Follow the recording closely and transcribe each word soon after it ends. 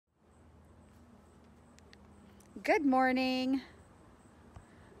Good morning.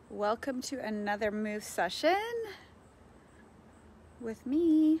 Welcome to another move session with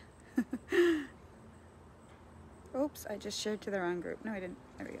me. Oops, I just shared to the wrong group. No, I didn't.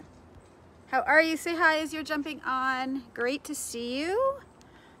 There we go. How are you? Say hi as you're jumping on. Great to see you.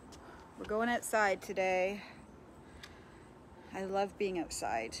 We're going outside today. I love being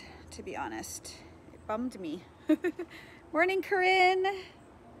outside, to be honest. It bummed me. Morning, Corinne.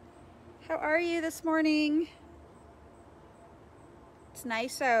 How are you this morning? It's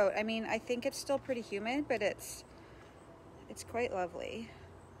nice out. I mean, I think it's still pretty humid, but it's quite lovely.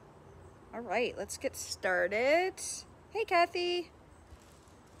 All right, let's get started. Hey, Kathy.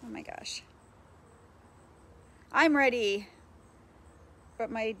 Oh my gosh. I'm ready, but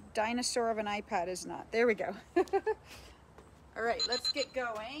my dinosaur of an iPad is not. There we go. All right, let's get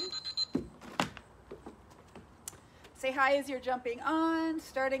going. Say hi as you're jumping on,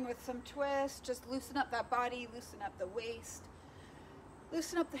 starting with some twists. Just loosen up that body, loosen up the waist.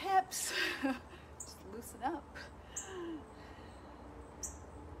 Loosen up the hips, just loosen up.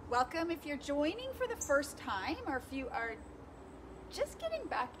 Welcome if you're joining for the first time, or if you are just getting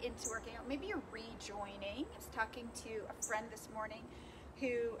back into working out, maybe you're rejoining. I was talking to a friend this morning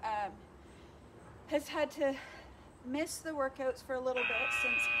who has had to miss the workouts for a little bit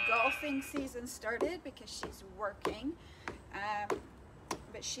since golfing season started because she's working,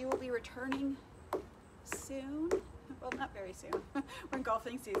 but she will be returning soon. Well, not very soon, when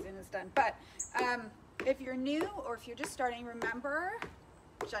golfing season is done. But if you're new or if you're just starting, remember,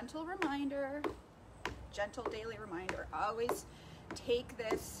 gentle daily reminder, always take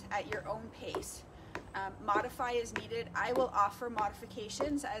this at your own pace. Modify as needed. I will offer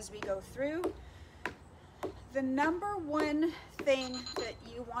modifications as we go through. The number one thing that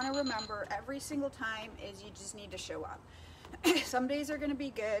you want to remember every single time is you just need to show up. Some days are going to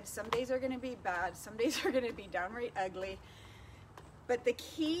be good, some days are going to be bad, some days are going to be downright ugly. But the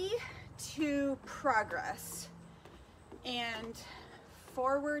key to progress and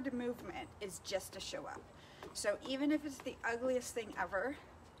forward movement is just to show up. So even if it's the ugliest thing ever,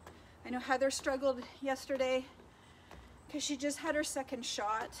 I know Heather struggled yesterday because she just had her second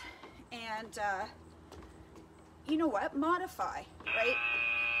shot, and you know what? Modify, right?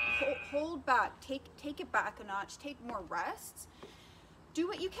 Hold back, take it back a notch, take more rests, do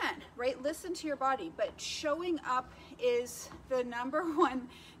what you can, right? Listen to your body, but showing up is the number one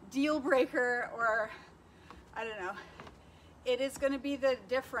deal breaker, or I don't know, it is going to be the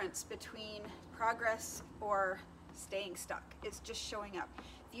difference between progress or staying stuck. It's just showing up.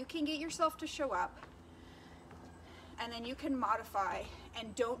 If you can get yourself to show up, and then you can modify,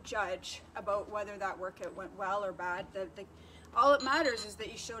 and don't judge about whether that workout went well or bad. All it matters is that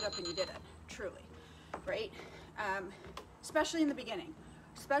you showed up and you did it, truly, right? Especially in the beginning.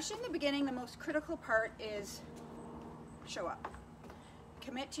 Especially in the beginning, the most critical part is show up.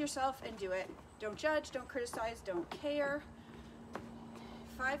 Commit to yourself and do it. Don't judge, don't criticize, don't care.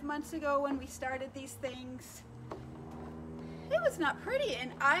 5 months ago when we started these things, it was not pretty,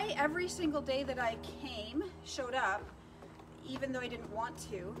 and every single day that I came, showed up, even though I didn't want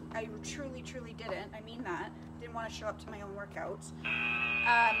to. I truly didn't. I mean that. Didn't want to show up to my own workouts.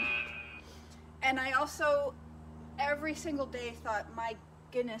 And I also, every single day, thought, my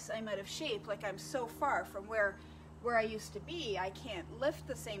goodness, I'm out of shape. Like, I'm so far from where I used to be. I can't lift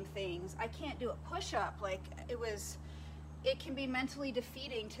the same things. I can't do a push-up. Like, it can be mentally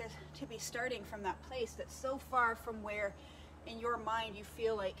defeating to be starting from that place that's so far from where in your mind you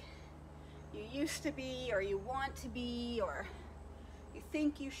feel like you used to be, or you want to be, or you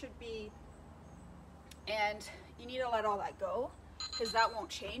think you should be. And you need to let all that go, because that won't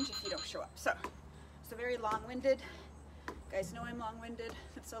change if you don't show up. So it's a very long-winded, you guys know I'm long-winded.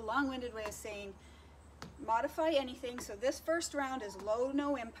 It's a long-winded way of saying modify anything. So this first round is low,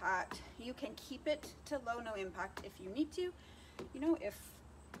 no impact. You can keep it to low, no impact if you need to. You know, if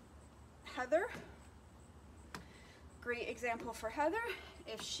Heather, great example for Heather,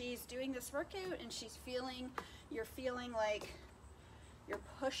 if she's doing this workout and you're feeling like you're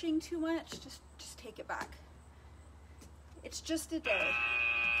pushing too much, just take it back. It's just a day.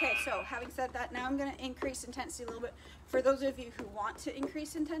 Okay, so having said that, now I'm going to increase intensity a little bit. For those of you who want to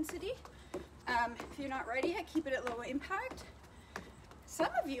increase intensity, if you're not ready yet, keep it at low impact. Some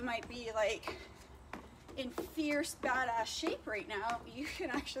of you might be like in fierce, badass shape right now. You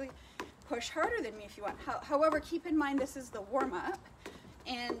can actually push harder than me if you want. However, keep in mind this is the warm-up,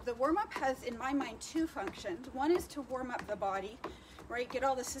 and the warm-up has, in my mind, two functions. One is to warm up the body, right? Get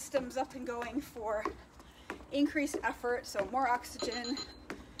all the systems up and going for increased effort, so more oxygen,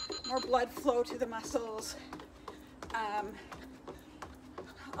 more blood flow to the muscles,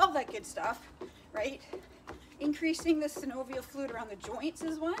 all that good stuff, right? Increasing the synovial fluid around the joints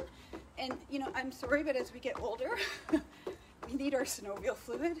is one. And, you know, I'm sorry, but as we get older, we need our synovial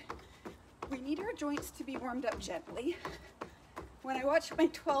fluid. We need our joints to be warmed up gently. When I watch my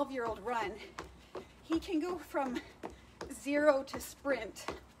 12-year-old run, he can go from 0 to sprint,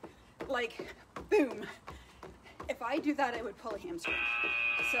 like, boom. If I do that, I would pull a hamstring.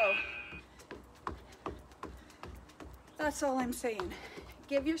 So, that's all I'm saying.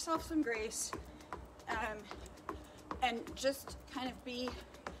 Give yourself some grace, and just kind of be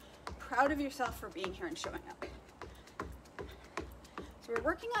proud of yourself for being here and showing up. So we're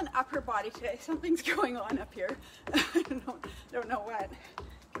working on upper body today. Something's going on up here. I don't know what.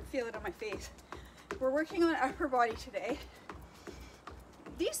 I can feel it on my face. We're working on upper body today.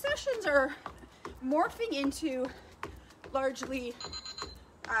 These sessions are morphing into largely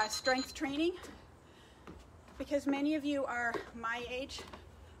strength training, because many of you are my age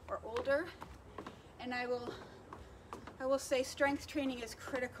or older, and I will say strength training is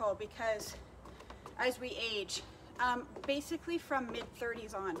critical, because as we age, basically from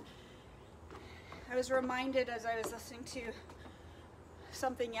mid-30s on, I was reminded as I was listening to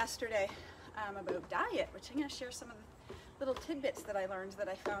something yesterday about diet, which I'm going to share some of the little tidbits that I learned that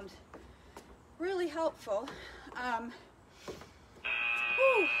I found really helpful.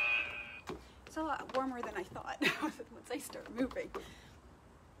 It's a lot warmer than I thought once I start moving.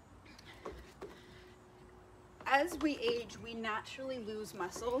 As we age, we naturally lose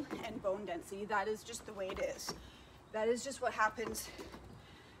muscle and bone density. That is just the way it is. That is just what happens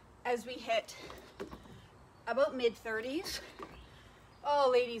as we hit about mid-30s. Oh,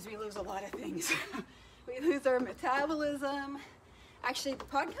 ladies, we lose a lot of things. We lose our metabolism. Actually, the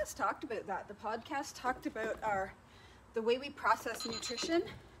podcast talked about that. The podcast talked about the way we process nutrition,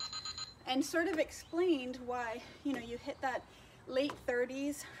 and sort of explained why, you know, you hit that late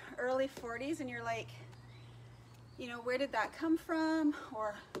 30s, early 40s, and you're like, you know, where did that come from?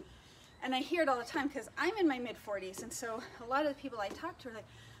 And I hear it all the time because I'm in my mid-40s, and so a lot of the people I talk to are like,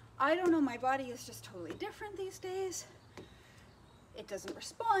 I don't know, my body is just totally different these days. It doesn't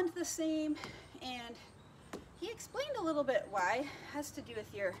respond the same. And he explained a little bit why. It has to do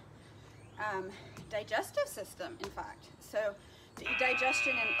with your digestive system, in fact. So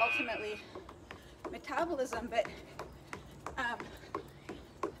digestion and ultimately metabolism, but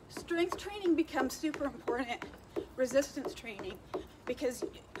strength training becomes super important, resistance training, because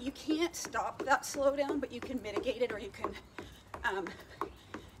you can't stop that slowdown, but you can mitigate it, or you can,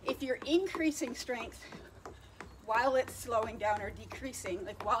 if you're increasing strength while it's slowing down or decreasing,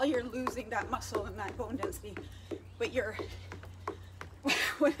 like while you're losing that muscle and that bone density, but you're,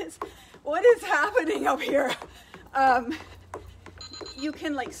 what is happening up here? You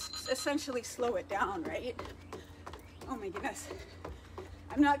can like essentially slow it down, right? Oh my goodness.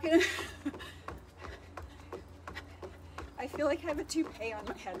 I'm not gonna, I feel like I have a toupee on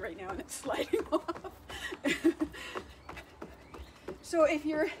my head right now and it's sliding off. So if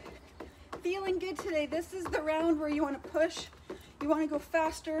you're feeling good today, this is the round where you want to push, you want to go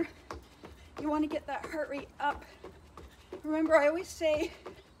faster, you want to get that heart rate up. Remember, I always say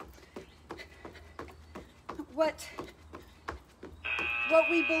what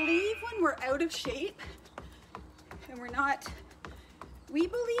we believe when we're out of shape, and we're not, we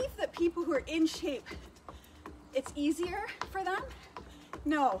believe that people who are in shape, it's easier for them.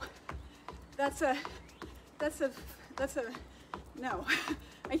 No, that's a, no,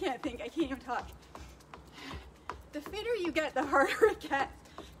 I can't even talk. The fitter you get, the harder it gets.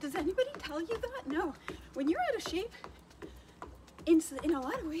 Does anybody tell you that? No. When you're out of shape, in a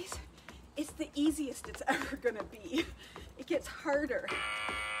lot of ways, it's the easiest it's ever gonna be. It gets harder.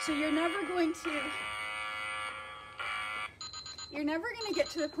 So you're never going to get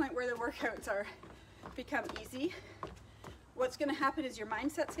to the point where the workouts become easy. What's gonna happen is your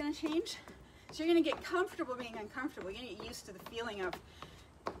mindset's gonna change. So you're gonna get comfortable being uncomfortable. You're gonna get used to the feeling of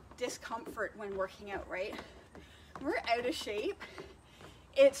discomfort when working out, right? When we're out of shape,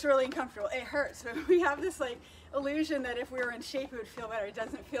 it's really uncomfortable. It hurts. We have this like illusion that if we were in shape, it would feel better. It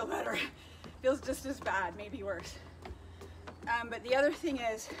doesn't feel better. It feels just as bad, maybe worse. But the other thing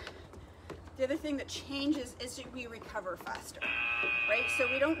that changes is that we recover faster, right? So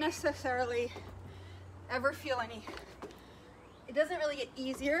we don't necessarily ever feel it doesn't really get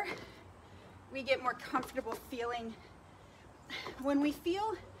easier. We get more comfortable feeling. When we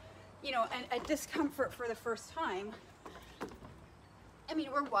feel, you know, a discomfort for the first time, I mean,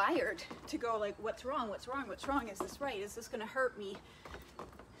 we're wired to go like, what's wrong? What's wrong? What's wrong? Is this right? Is this going to hurt me?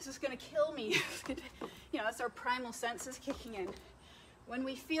 Is this going to kill me? You know, that's our primal senses kicking in. When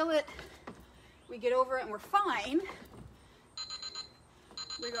we feel it, we get over it and we're fine.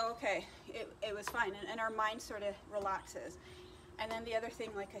 we go, okay, it was fine. And our mind sort of relaxes. And then the other thing,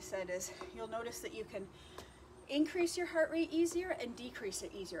 like I said, is you'll notice that you can increase your heart rate easier and decrease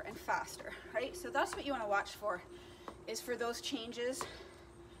it easier and faster, right? So that's what you want to watch for, is for those changes.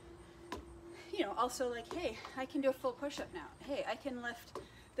 You know, also like, hey, I can do a full push-up now. Hey, I can lift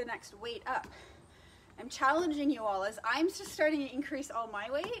the next weight up. I'm challenging you all as I'm just starting to increase all my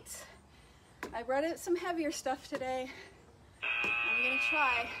weights. I brought out some heavier stuff today. I'm gonna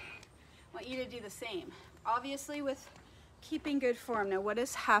try. I want you to do the same. Obviously with keeping good form. Now what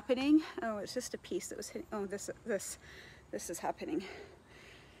is happening? Oh, it's just a piece that was hitting. Oh, this is happening.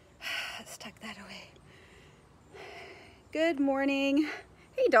 Let's tuck that away. Good morning.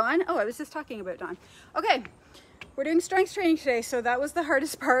 Hey Dawn. Oh, I was just talking about Dawn. Okay, we're doing strength training today, so that was the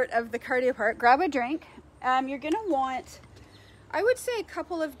hardest part of the cardio part. Grab a drink. You're gonna want, I would say, a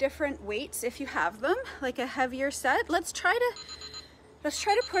couple of different weights if you have them, like a heavier set. Let's try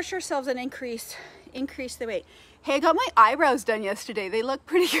to push ourselves and increase the weight. Hey, I got my eyebrows done yesterday. They look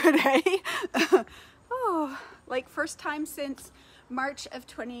pretty good, eh? Oh, like first time since March of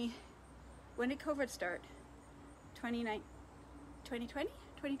 20. When did COVID start? 2020?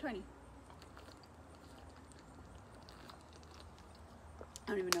 2020? I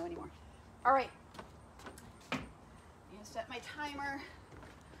don't even know anymore. All right. I'm gonna set my timer.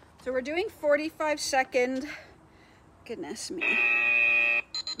 So we're doing 45-second. Goodness me.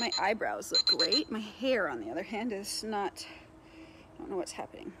 My eyebrows look great. My hair, on the other hand, is not, I don't know what's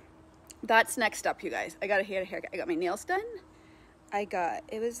happening. That's next up, you guys. I gotta get a haircut. I got my nails done.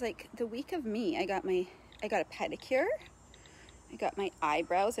 It was like the week of me. I got a pedicure. I got my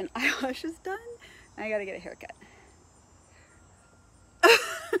eyebrows and eyelashes done. And I gotta get a haircut.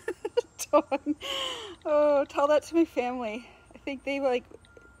 Oh, tell that to my family. I think they like,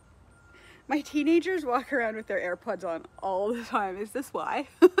 my teenagers walk around with their AirPods on all the time. Is this why?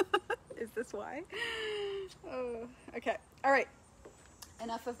 Is this why? Oh, okay. All right.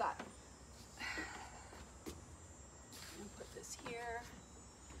 Enough of that. Put this here.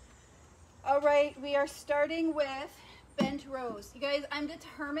 All right. We are starting with bent rows. You guys, I'm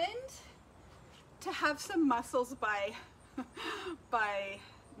determined to have some muscles by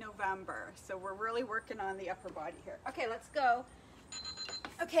November. So we're really working on the upper body here. Okay, let's go.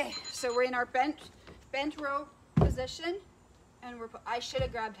 Okay, so we're in our bent row position, and I should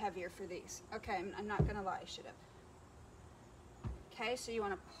have grabbed heavier for these. Okay, I'm not gonna lie, I should have. Okay, so you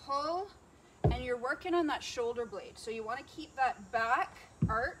want to pull, and you're working on that shoulder blade. So you want to keep that back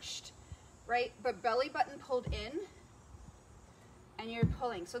arched, right, but belly button pulled in, and you're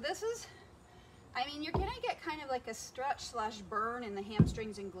pulling. So this is, I mean, you're gonna get kind of like a stretch / burn in the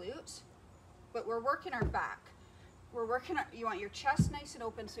hamstrings and glutes, but we're working our back. We're working on, you want your chest nice and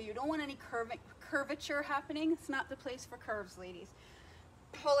open, so you don't want any curvature happening. It's not the place for curves, ladies.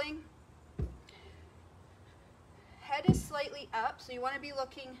 Pulling. Head is slightly up, so you want to be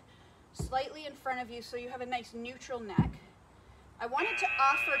looking slightly in front of you so you have a nice neutral neck. I wanted to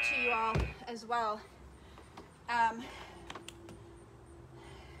offer to you all as well,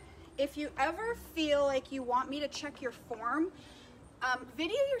 if you ever feel like you want me to check your form,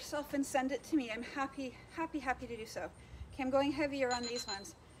 video yourself and send it to me. I'm happy to do so. Okay, I'm going heavier on these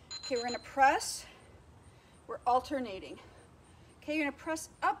ones. Okay, we're gonna press, we're alternating. Okay, you're gonna press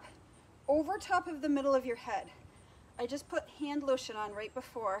up over top of the middle of your head. I just put hand lotion on right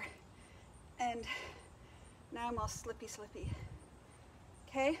before, and now I'm all slippy.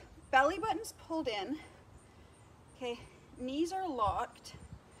 Okay, belly button's pulled in. Okay, knees are locked,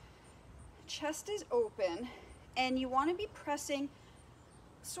 chest is open, and you wanna be pressing,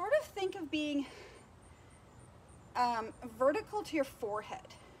 sort of think of being vertical to your forehead.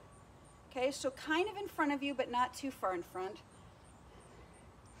 Okay, so kind of in front of you, but not too far in front.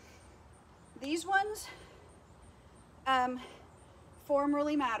 These ones, form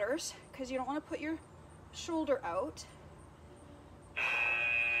really matters because you don't want to put your shoulder out.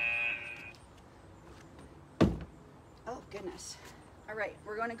 Oh goodness. All right,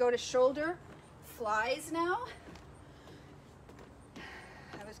 we're going to go to shoulder flies now.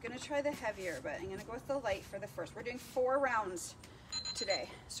 I was going to try the heavier, but I'm going to go with the light for the first. We're doing 4 rounds today.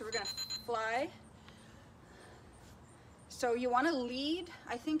 So we're going to fly. So you want to lead.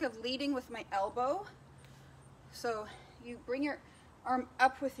 I think of leading with my elbow. So you bring your arm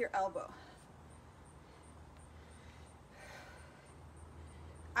up with your elbow.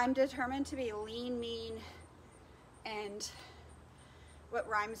 I'm determined to be lean, mean, and what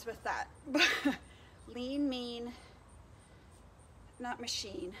rhymes with that? Lean, mean, not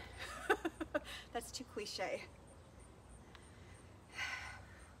machine. That's too cliche.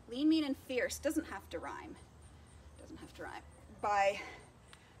 Lean, mean, and fierce doesn't have to rhyme. Doesn't have to rhyme. By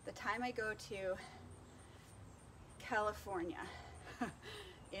time I go to California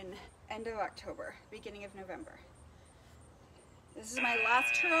in end of October, beginning of November. This is my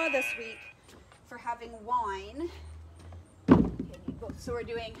last hurrah this week for having wine. Okay, so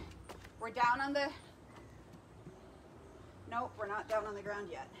we're down on the, nope, we're not down on the ground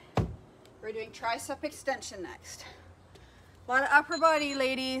yet. We're doing tricep extension next. A lot of upper body,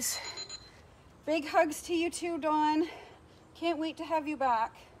 ladies. Big hugs to you too, Dawn. Can't wait to have you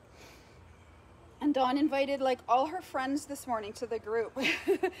back. And Dawn invited like all her friends this morning to the group.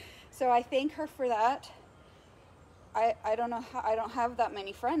 So I thank her for that. I don't know how, I don't have that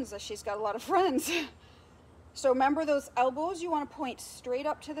many friends. She's got a lot of friends. So remember those elbows, you want to point straight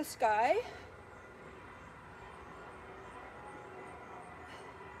up to the sky.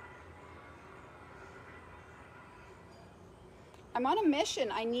 I'm on a mission.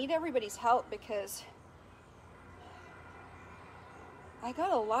 I need everybody's help because I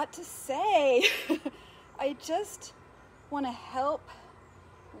got a lot to say. I just want to help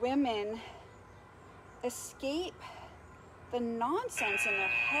women escape the nonsense in their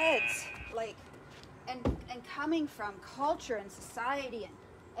heads, like, and coming from culture and society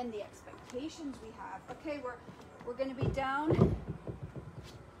and the expectations we have. Okay, we're going to be down.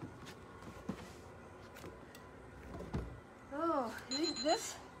 Oh,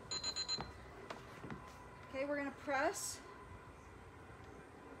 this. Okay, we're going to press.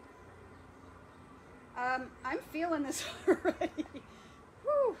 I'm feeling this already.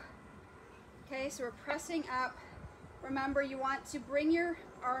 Whew. Okay, so we're pressing up. Remember, you want to bring your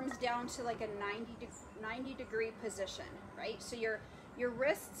arms down to like a 90 degree position, right? So your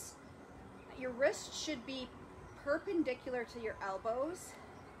wrists should be perpendicular to your elbows.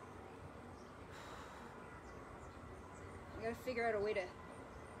 I gotta figure out a way to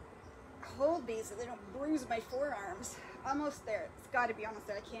hold these so they don't bruise my forearms. Almost there. It's got to be almost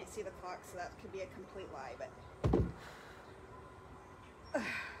there. I can't see the clock, so that could be a complete lie, but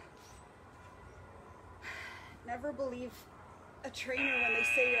never believe a trainer when they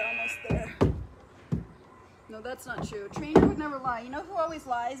say you're almost there. No, that's not true. A trainer would never lie. You know who always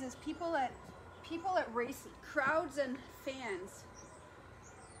lies is people at race crowds and fans.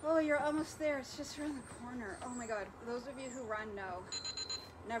 Oh, you're almost there. It's just around the corner. Oh my God. Those of you who run know.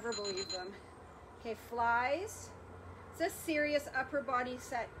 Never believe them. Okay, flies. It's a serious upper body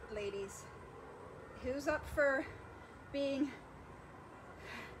set, ladies. Who's up for being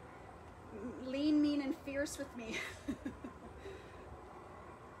lean, mean, and fierce with me?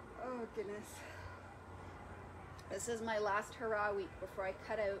 Oh, goodness. This is my last hurrah week before I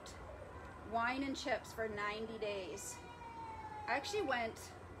cut out wine and chips for 90 days. I actually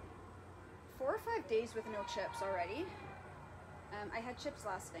went 4 or 5 days with no chips already. I had chips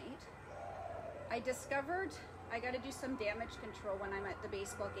last night. I discovered I got to do some damage control when I'm at the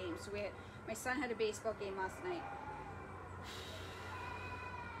baseball game. So my son had a baseball game last night.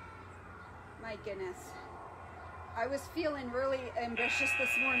 My goodness. I was feeling really ambitious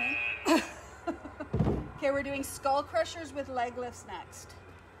this morning. Okay, we're doing skull crushers with leg lifts next.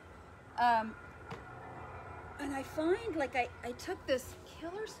 And I find like I took this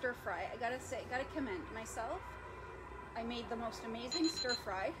killer stir fry. I gotta say, gotta commend myself. I made the most amazing stir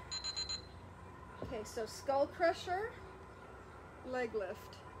fry. Okay, so skull crusher, leg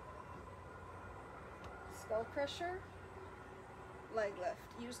lift. Skull crusher, leg lift.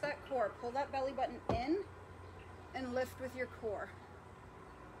 Use that core. Pull that belly button in and lift with your core.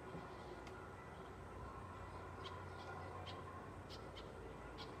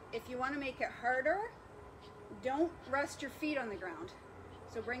 If you want to make it harder, don't rest your feet on the ground.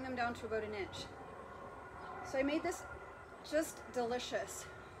 So bring them down to about an inch. So I made this just delicious,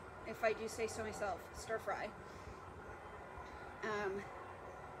 if I do say so myself, stir fry.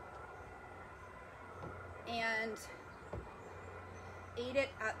 And ate it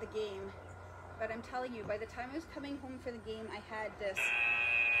at the game. But I'm telling you, by the time I was coming home for the game, I had this,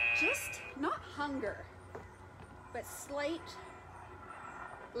 just not hunger, but slight,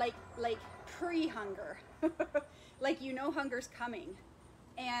 like pre-hunger. Like, you know, hunger's coming.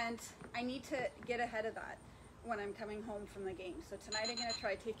 And I need to get ahead of that when I'm coming home from the game. So tonight I'm gonna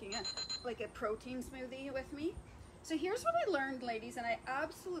try taking a protein smoothie with me. So here's what I learned, ladies, and I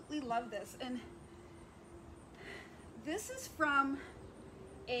absolutely love this. And this is from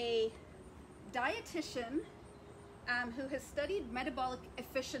a dietitian who has studied metabolic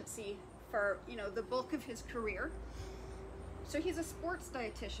efficiency for, you know, the bulk of his career. So he's a sports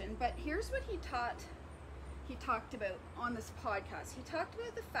dietitian, but here's what he talked about on this podcast. He talked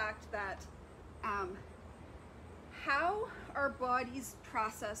about the fact that how our bodies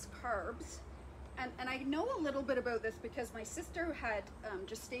process carbs and I know a little bit about this because my sister had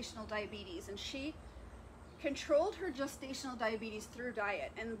gestational diabetes, and she controlled her gestational diabetes through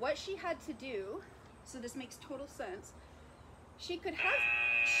diet. And what she had to do, so this makes total sense, she could have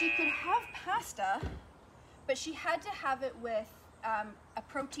pasta, but she had to have it with a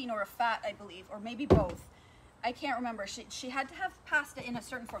protein or a fat, I believe, or maybe both. I can't remember. She had to have pasta in a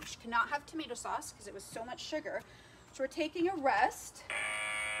certain form. She could not have tomato sauce because it was so much sugar. So we're taking a rest,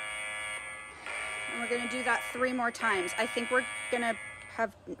 and we're going to do that 3 more times. I think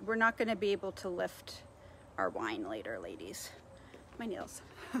we're not going to be able to lift our wine later, ladies. My nails.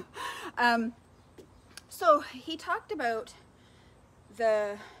 So he talked about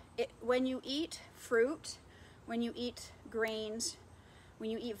when you eat fruit, when you eat grains, when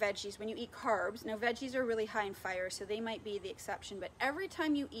you eat veggies, when you eat carbs. Now veggies are really high in fiber, so they might be the exception, but every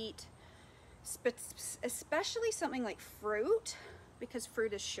time you eat, especially something like fruit, because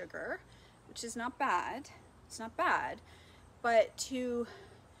fruit is sugar, which is not bad, it's not bad, but to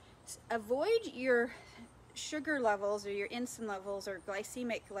avoid your sugar levels or your insulin levels or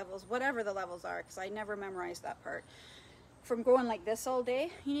glycemic levels, whatever the levels are, because I never memorized that part, from going like this all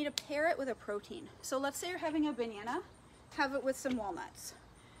day, you need to pair it with a protein. So let's say you're having a banana, have it with some walnuts.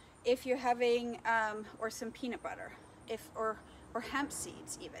 If you're having, or some peanut butter, or hemp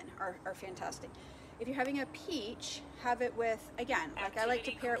seeds even are fantastic. If you're having a peach, have it with, again, like I like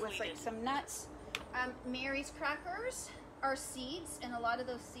to pair it with like some nuts. Mary's crackers are seeds, and a lot of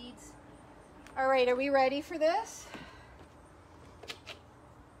those seeds. All right, are we ready for this?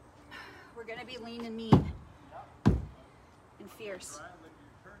 We're gonna be lean and mean and fierce.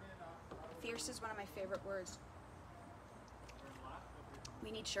 Fierce is one of my favorite words. We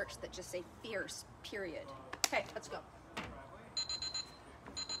need shirts that just say fierce, period. Okay, let's go.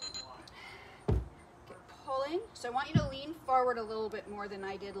 Get pulling. So I want you to lean forward a little bit more than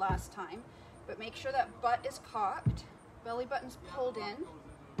I did last time, but make sure that butt is cocked, belly button's pulled in,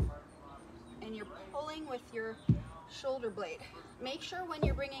 and you're pulling with your shoulder blade. Make sure when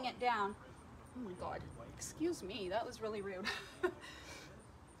you're bringing it down, oh my God, excuse me, that was really rude.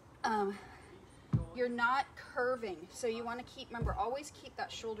 You're not curving, so you want to remember, always keep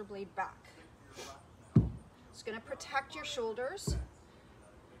that shoulder blade back. It's going to protect your shoulders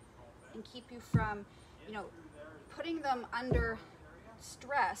and keep you from, putting them under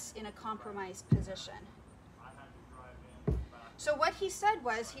stress in a compromised position. So what he said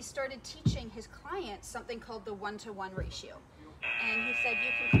was he started teaching his clients something called the 1-to-1 ratio. And he said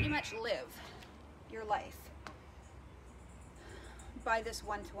you can pretty much live your life by this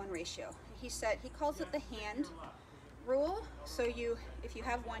 1-to-1 ratio. He said, he calls it the hand rule. So if you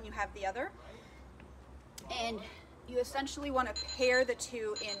have one, you have the other. And you essentially want to pair the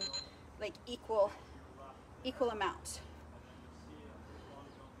two in like equal amounts.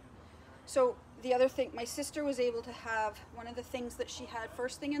 So the other thing, my sister was able to have, one of the things that she had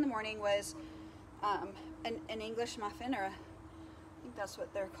first thing in the morning was an English muffin, or I think that's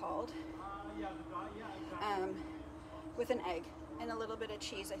what they're called, with an egg and a little bit of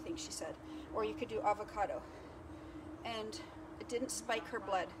cheese, I think she said. Or you could do avocado. And it didn't spike her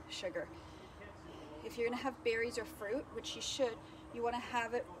blood sugar. If you're gonna have berries or fruit, which you should, you wanna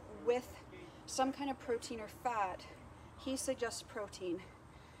have it with some kind of protein or fat. He suggests protein.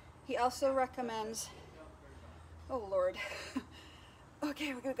 He also recommends, oh Lord.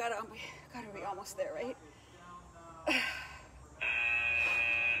 Okay, we gotta be almost there, right?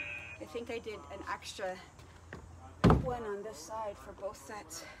 I think I did an extra one on this side for both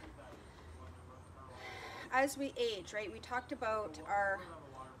sets. As we age, right, we talked about our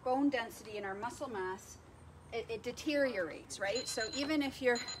bone density and our muscle mass, it deteriorates, right? So even if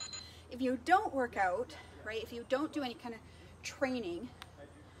you don't work out, right, if you don't do any kind of training,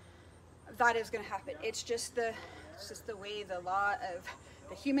 that is going to happen. It's just the way, the law of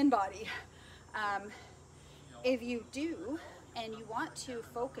the human body. If you do, and you want to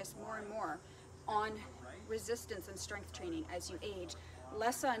focus more and more on resistance and strength training as you age,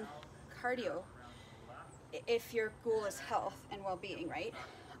 less on cardio, if your goal is health and well-being, right?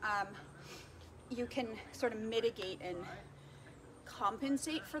 You can sort of mitigate and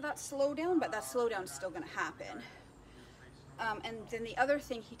compensate for that slowdown, but that slowdown is still going to happen. And then the other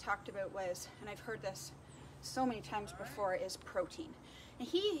thing he talked about was, and I've heard this so many times before, is protein. And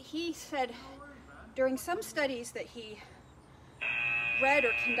he said during some studies that he read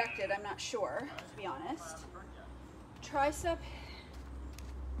or conducted, I'm not sure, to be honest, tricep,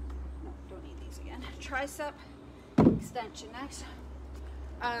 no, don't need these again, tricep extension next.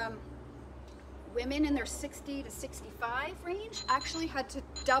 Women in their 60 to 65 range actually had to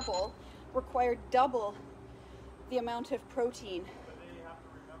required double the amount of protein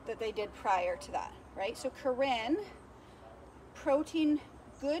that they did prior to that, right? So Corinne, protein,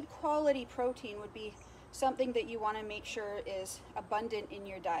 good quality protein would be something that you want to make sure is abundant in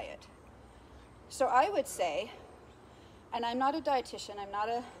your diet. So I would say, and I'm not a dietitian, I'm not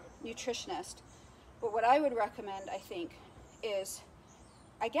a nutritionist, but what I would recommend, I think, is,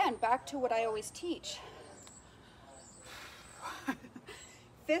 again, back to what I always teach.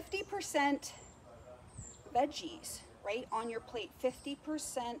 50% veggies, right, on your plate,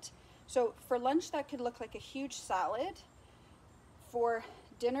 50%. So for lunch, that could look like a huge salad. For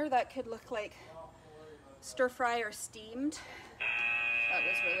dinner, that could look like stir fry or steamed. That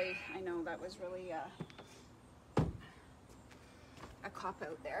was really, I know that was really a cop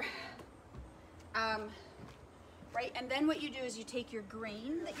out there. Right, and then what you do is you take your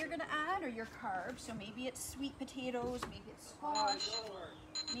grain that you're gonna add, or your carbs, so maybe it's sweet potatoes, maybe it's squash,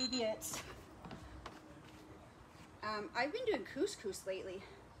 maybe it's, I've been doing couscous lately.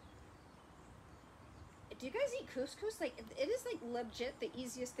 Do you guys eat couscous? Like, it is like legit the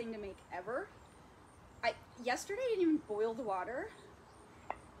easiest thing to make ever. Yesterday I didn't even boil the water.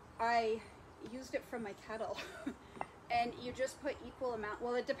 I used it from my kettle. And you just put equal amount,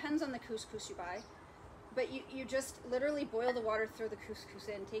 well, it depends on the couscous you buy, but you just literally boil the water, throw the couscous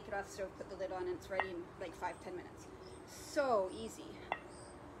in, take it off the stove, put the lid on, and it's ready in like 5-10 minutes. So easy.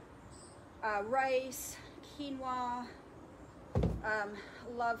 Rice, quinoa,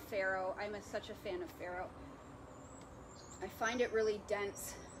 love farro. I'm such a fan of farro. I find it really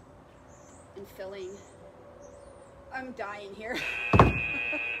dense and filling. I'm dying here.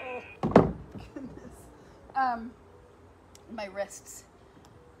 Oh, goodness. My wrists.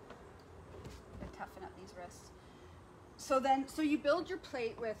 Gotta toughen up these wrists. So you build your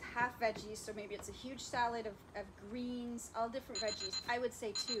plate with half veggies, so maybe it's a huge salad of greens, all different veggies. I would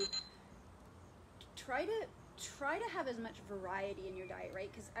say too, try to have as much variety in your diet, right?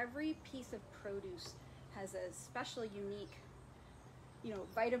 Because every piece of produce has a special, unique,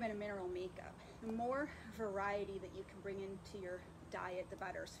 vitamin and mineral makeup. The more variety that you can bring into your diet, the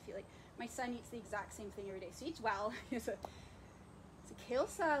better. So I feel like my son eats the exact same thing every day. So he eats well. It's a kale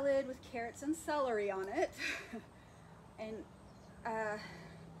salad with carrots and celery on it. And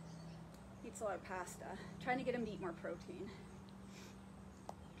eats a lot of pasta. Trying to get him to eat more protein.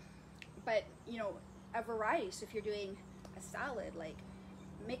 But, a variety. So if you're doing a salad, like,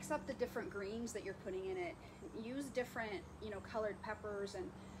 mix up the different greens that you're putting in it. Use different, colored peppers.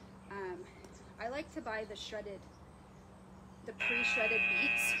 And I like to buy the pre-shredded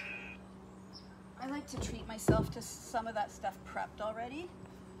beets. I like to treat myself to some of that stuff prepped already,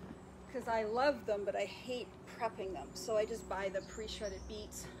 because I love them, but I hate prepping them. So I just buy the pre-shredded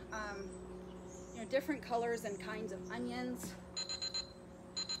beets. Different colors and kinds of onions.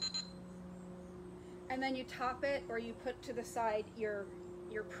 And then you top it, or you put to the side your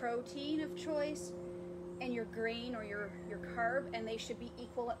protein of choice and your grain or your carb, and they should be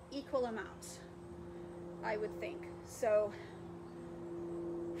equal amounts, I would think. So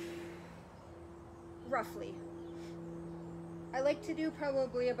roughly, I like to do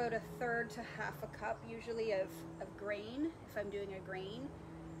probably about 1/3 to 1/2 cup usually of grain if I'm doing a grain.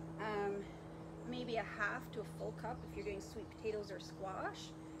 Maybe 1/2 to a full cup if you're doing sweet potatoes or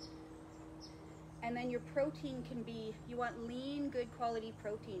squash. And then your protein can be, you want lean, good quality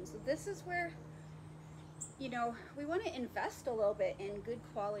protein. So this is where, we want to invest a little bit in good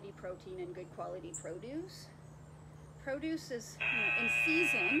quality protein and good quality produce. Produce is, in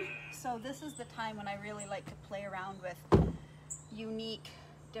season, so this is the time when I really like to play around with unique,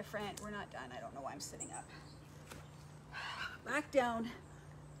 different, we're not done, I don't know why I'm sitting up. Back down.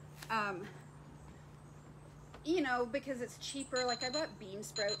 Because it's cheaper. Like, I bought bean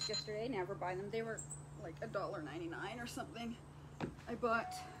sprouts yesterday, never buy them. They were like $1.99 or something. I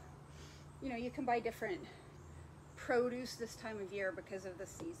bought, you can buy different produce this time of year because of the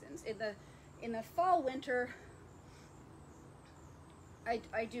seasons. In the fall, winter,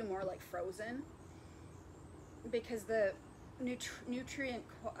 I do more like frozen, because the nutrient,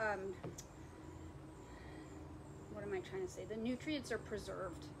 what am I trying to say? The nutrients are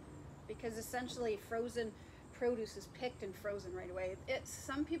preserved, because essentially frozen produce is picked and frozen right away.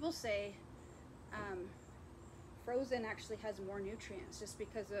 Some people say frozen actually has more nutrients just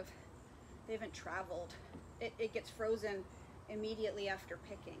because of they haven't traveled. It gets frozen immediately after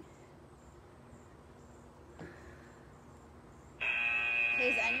picking. Okay,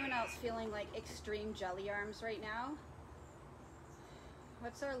 is anyone else feeling like extreme jelly arms right now?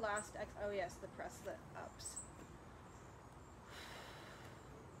 What's our last oh yes, the press the ups.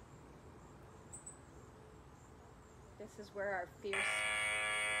 This is where our fierce,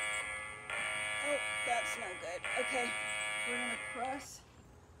 oh, that's no good. Okay, we're gonna press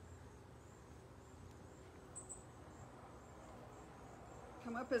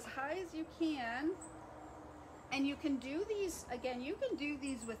up as high as you can. And you can do these, again, you can do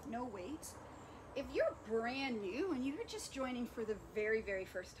these with no weights. If you're brand new and you're just joining for the very, very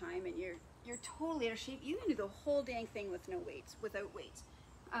first time and you're totally out of shape, you can do the whole dang thing with no weights, without weights.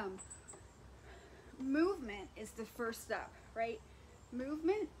 Movement is the first step, right?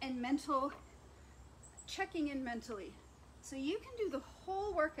 Movement and mental, checking in mentally. So you can do the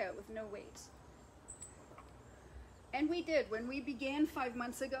whole workout with no weights. And we did. When we began 5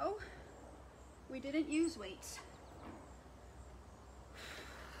 months ago, we didn't use weights.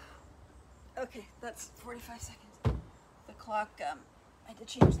 Okay, that's 45 seconds. The clock, I had to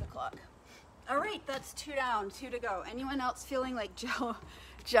change the clock. All right, that's 2 down, 2 to go. Anyone else feeling like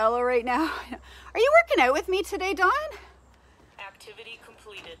jello right now? Are you working out with me today, Dawn? Activity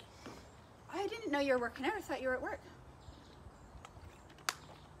completed. I didn't know you were working out. I thought you were at work.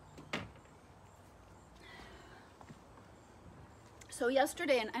 So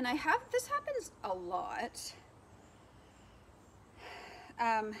yesterday, and this happens a lot.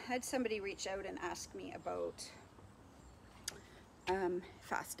 Had somebody reach out and ask me about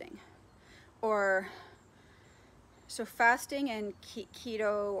fasting, or so fasting and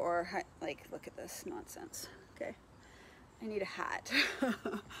keto, or like, look at this nonsense. Okay, I need a hat.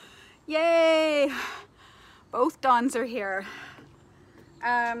 Yay! Both Dawns are here.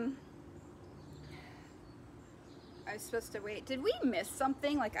 I was supposed to wait. Did we miss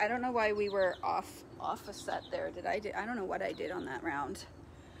something? Like, I don't know why we were off a set there. I don't know what I did on that round.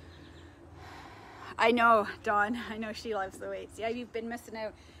 I know, Dawn. I know she loves the weights. Yeah, you've been missing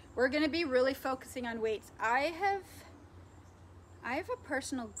out. We're going to be really focusing on weights. I have a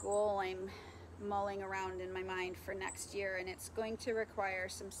personal goal I'm mulling around in my mind for next year, and it's going to require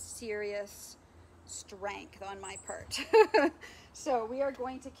some serious strength on my part. So we are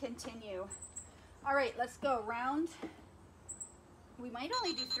going to continue. All right, let's go. Round. We might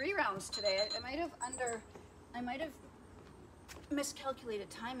only do 3 rounds today. I might have miscalculated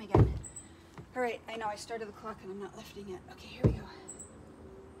time again. All right, I know I started the clock and I'm not lifting it. Okay, here we go.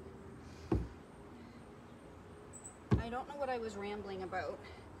 I don't know what I was rambling about.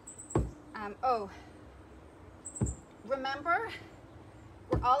 Remember,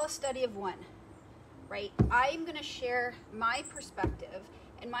 we're all a study of one, right? I'm going to share my perspective.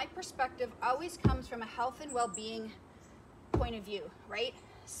 And my perspective always comes from a health and well-being point of view, right?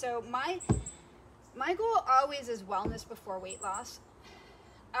 So my goal always is wellness before weight loss.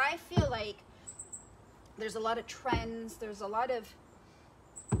 I feel like there's a lot of trends.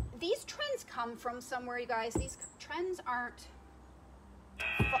 These trends come from somewhere, you guys. These trends aren't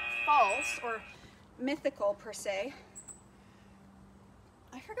false or mythical per se.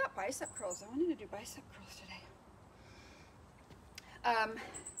 I forgot bicep curls. I wanted to do bicep curls today.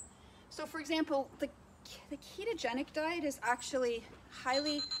 So for example, the ketogenic diet is actually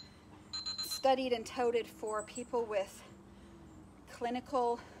highly studied and touted for people with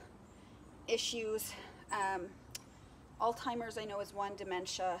clinical issues. Alzheimer's, I know, is one,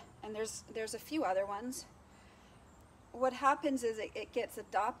 dementia, and there's a few other ones. What happens is it gets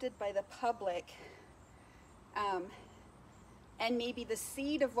adopted by the public, and maybe the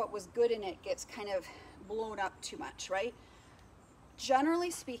seed of what was good in it gets kind of blown up too much, right?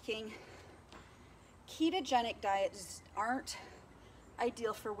 Generally speaking, ketogenic diets aren't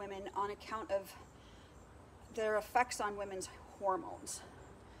ideal for women on account of their effects on women's hormones,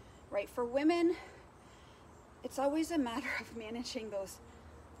 right? For women, it's always a matter of managing those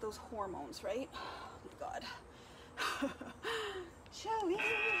hormones, right? Oh my God. Shall we?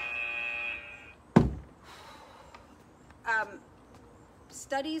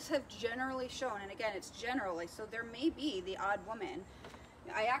 Studies have generally shown, and again, it's generally, so there may be the odd woman.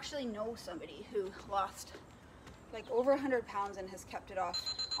 I actually know somebody who lost like over 100 pounds and has kept it off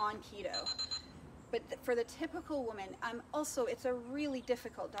on keto. But for the typical woman, it's a really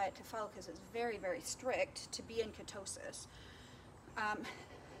difficult diet to follow because it's very, very strict to be in ketosis. I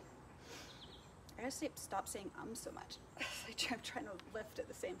gotta stop saying so much. I'm trying to lift at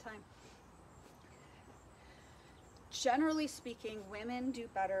the same time. Generally speaking, women do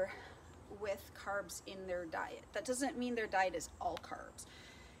better with carbs in their diet. That doesn't mean their diet is all carbs.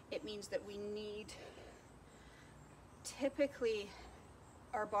 It means that typically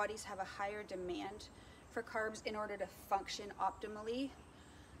our bodies have a higher demand for carbs in order to function optimally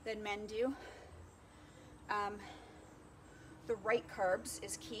than men do. The right carbs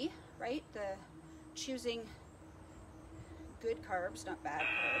is key, right? Choosing good carbs, not bad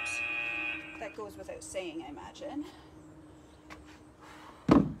carbs. That goes without saying, I imagine.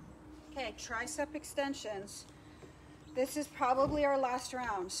 Okay, tricep extensions. This is probably our last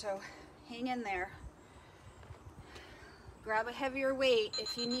round, so hang in there. Grab a heavier weight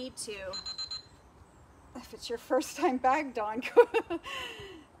if you need to. If it's your first time back, Dawn,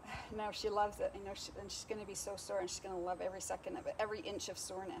 no, she loves it. I know, and she's going to be so sore, and she's going to love every second of it, every inch of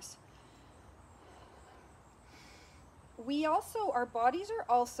soreness. Our bodies are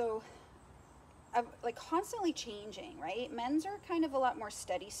also like constantly changing, right? Men's are kind of a lot more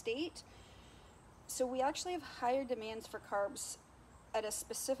steady state. So we actually have higher demands for carbs at a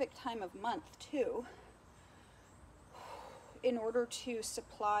specific time of month too, in order to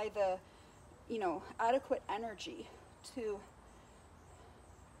supply the, adequate energy to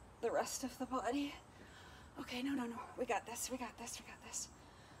the rest of the body. Okay, no. We got this.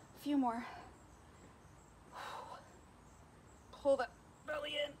 A few more. Pull that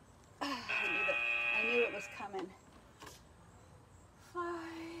belly in. I knew it was coming.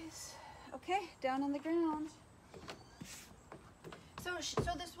 Flies. Okay, down on the ground. So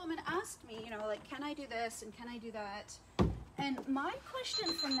this woman asked me, can I do this and can I do that? And my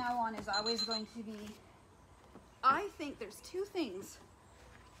question from now on is always going to be, I think there's two things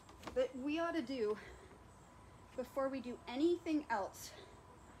that we ought to do before we do anything else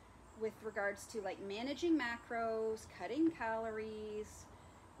with regards to like managing macros, cutting calories,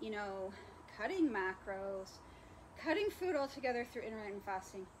 cutting macros, cutting food altogether through intermittent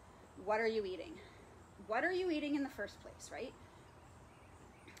fasting. What are you eating? What are you eating in the first place, right?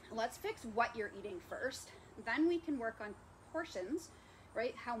 Let's fix what you're eating first. Then we can work on portions,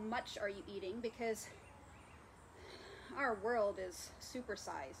 right? How much are you eating? Because our world is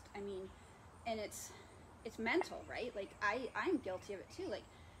supersized. I mean, and it's mental, right? Like I'm guilty of it too. Like,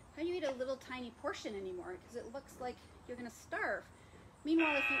 how do you eat a little tiny portion anymore? Because it looks like you're gonna starve.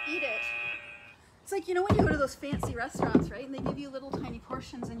 Meanwhile, if you eat it, it's like, when you go to those fancy restaurants, right? And they give you little tiny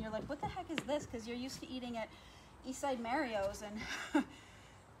portions and you're like, what the heck is this? Because you're used to eating at Eastside Mario's and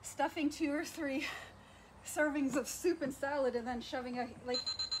stuffing 2 or 3 servings of soup and salad and then shoving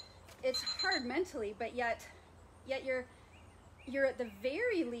it's hard mentally, but yet you're at the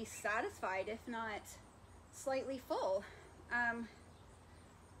very least satisfied, if not slightly full.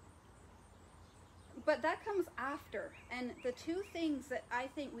 But that comes after. And the two things that I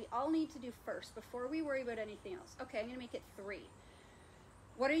think we all need to do first before we worry about anything else. Okay, I'm going to make it 3.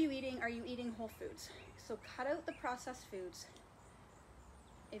 What are you eating? Are you eating whole foods? So cut out the processed foods.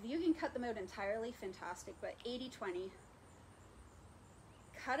 If you can cut them out entirely, fantastic, but 80-20.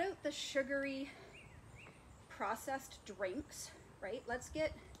 Cut out the sugary processed drinks, right? Let's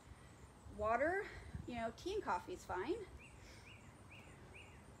get water, tea and coffee is fine.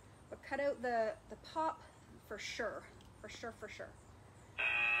 But cut out the pop for sure.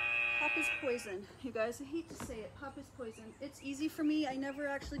 Pop is poison, you guys. I hate to say it, pop is poison. It's easy for me. I never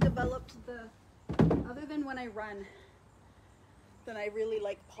actually developed other than when I run, then I really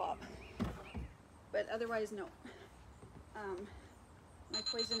like pop. But otherwise, no. My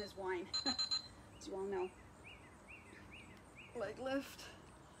poison is wine, as you all know. Leg lift.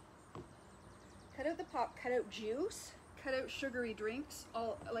 Cut out the pop, cut out juice, cut out sugary drinks,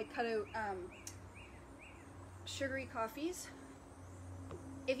 cut out sugary coffees.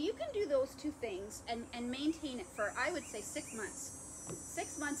 If you can do those two things and maintain it for, I would say 6 months.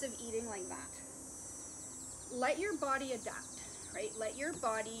 6 months of eating like that. Let your body adapt, right? Let your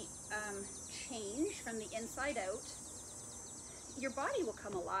body change from the inside out. Your body will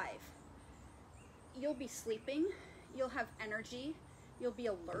come alive. You'll be sleeping, you'll have energy, you'll be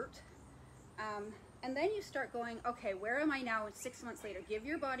alert. And then you start going, okay, where am I now 6 months later? Give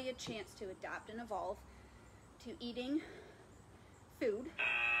your body a chance to adapt and evolve to eating food,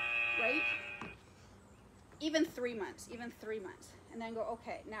 right? Even 3 months, and then go,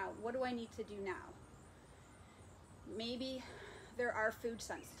 okay, now what do I need to do now? Maybe there are food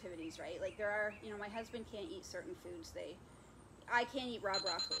sensitivities, right? Like there are, my husband can't eat certain foods. I can't eat raw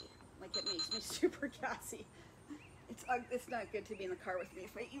broccoli. Like it makes me super gassy. It's not good to be in the car with me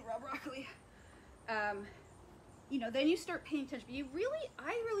if I eat raw broccoli. Then you start paying attention. But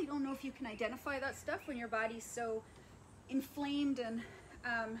I really don't know if you can identify that stuff when your body's so inflamed and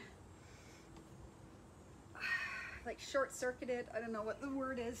like short-circuited. I don't know what the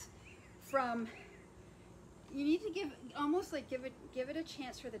word is. You need to give it a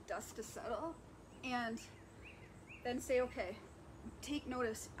chance for the dust to settle, and then say, okay, take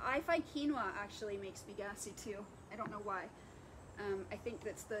notice. I find quinoa actually makes me gassy too. I don't know why. I think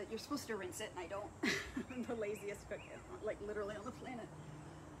that's you're supposed to rinse it, and I don't. I'm the laziest cook, like literally on the planet.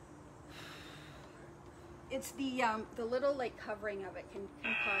 It's the little covering of it can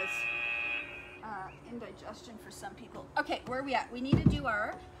cause indigestion for some people. Okay, where are we at? We need to do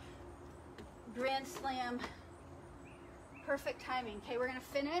our Grand Slam perfect timing. Okay, we're gonna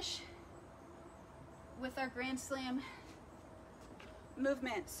finish with our Grand Slam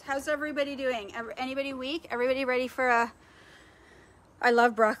movements. How's everybody doing? Anybody weak? Everybody ready for a... I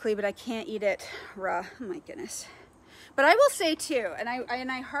love broccoli, but I can't eat it raw. Oh my goodness. But I will say too, and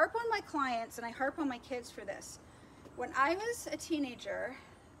I harp on my clients and I harp on my kids for this. When I was a teenager,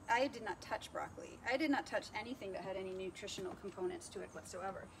 I did not touch broccoli. I did not touch anything that had any nutritional components to it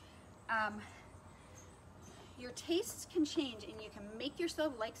whatsoever. Your tastes can change and you can make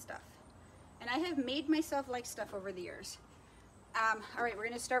yourself like stuff. And I have made myself like stuff over the years. All right, we're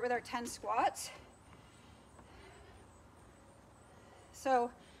gonna start with our 10 squats.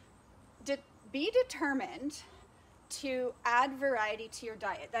 So be determined to add variety to your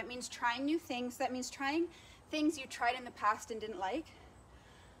diet. That means trying new things. That means trying things you tried in the past and didn't like.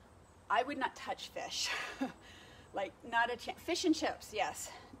 I would not touch fish. Like, not a chance. Fish and chips, yes.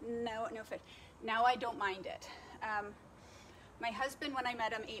 No fish. Now I don't mind it. My husband, when I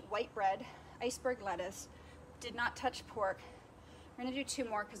met him, ate white bread, iceberg lettuce, did not touch pork. We're gonna do 2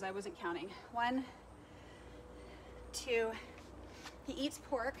 more because I wasn't counting. 1, 2, he eats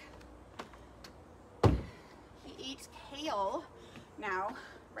pork. He eats kale now,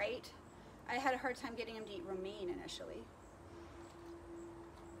 right? I had a hard time getting him to eat romaine initially.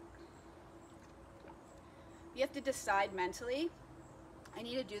 You have to decide mentally, I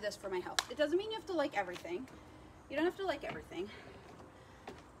need to do this for my health. It doesn't mean you have to like everything. You don't have to like everything.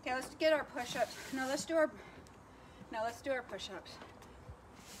 Okay, let's get our push-ups. No, let's do our push-ups.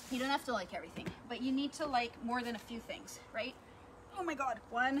 You don't have to like everything, but you need to like more than a few things, right? Oh my God.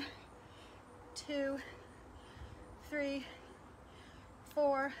 1, 2, 3,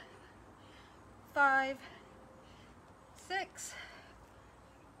 4, 5, 6,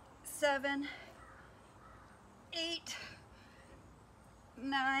 7, 8,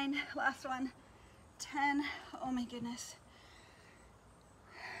 9, last one, 10. Oh my goodness.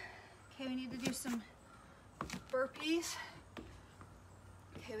 Okay, we need to do some burpees.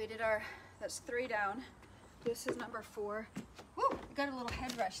 Okay, we did that's 3 down. This is number 4. Woo, I got a little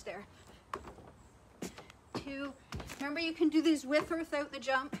head rush there. 2, remember you can do these with or without the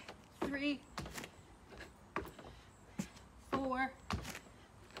jump. 3, 4,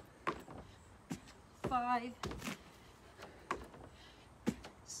 5,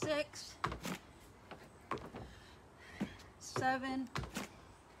 6, 7,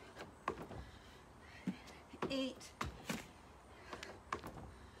 8,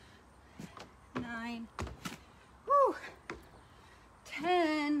 9, woo,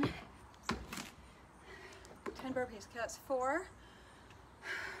 10 burpees. Okay, that's 4.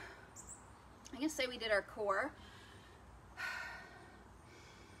 I'm gonna say we did our core.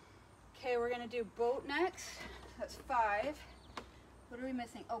 Okay, we're gonna do boat next. That's 5. What are we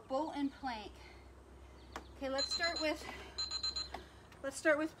missing? Oh, boat and plank. Okay, let's start with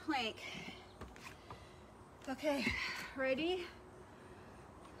plank. Okay, ready?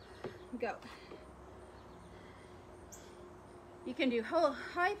 Go. You can do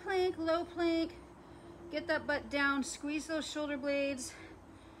high plank, low plank. Get that butt down, squeeze those shoulder blades,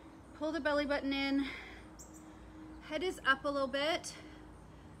 pull the belly button in. Head is up a little bit.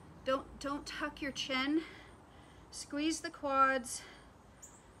 Don't tuck your chin. Squeeze the quads.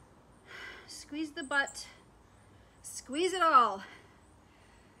 Squeeze the butt. Squeeze it all.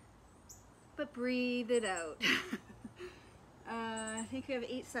 But breathe it out. I think we have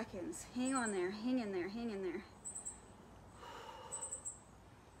 8 seconds. Hang on there, hang in there, hang in there.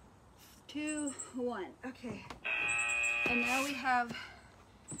 2, 1, okay. And now we have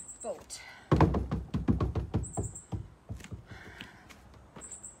boat. And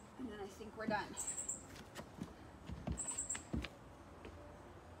then I think we're done.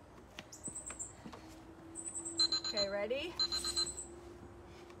 Okay, ready?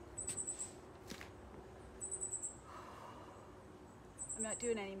 I'm not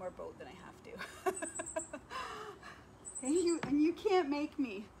doing any more boat than I have to. and you can't make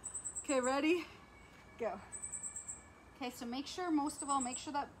me. Okay, ready? Go. Okay, so most of all, make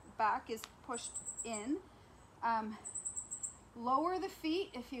sure that back is pushed in. Lower the feet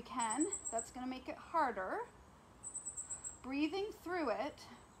if you can. That's gonna make it harder. Breathing through it.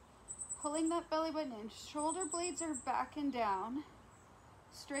 Pulling that belly button in. Shoulder blades are back and down.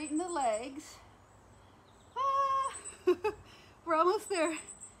 Straighten the legs. Ah! We're almost there.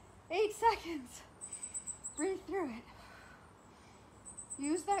 8 seconds. Breathe through it.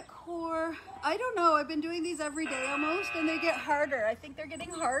 Use that core. I don't know, I've been doing these every day almost and they get harder. I think they're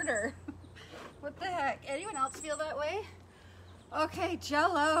getting harder. What the heck? Anyone else feel that way? Okay,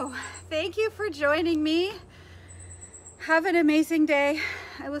 Jello, thank you for joining me. Have an amazing day.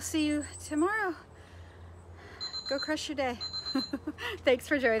 I will see you tomorrow. Go crush your day. Thanks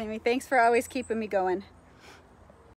for joining me. Thanks for always keeping me going.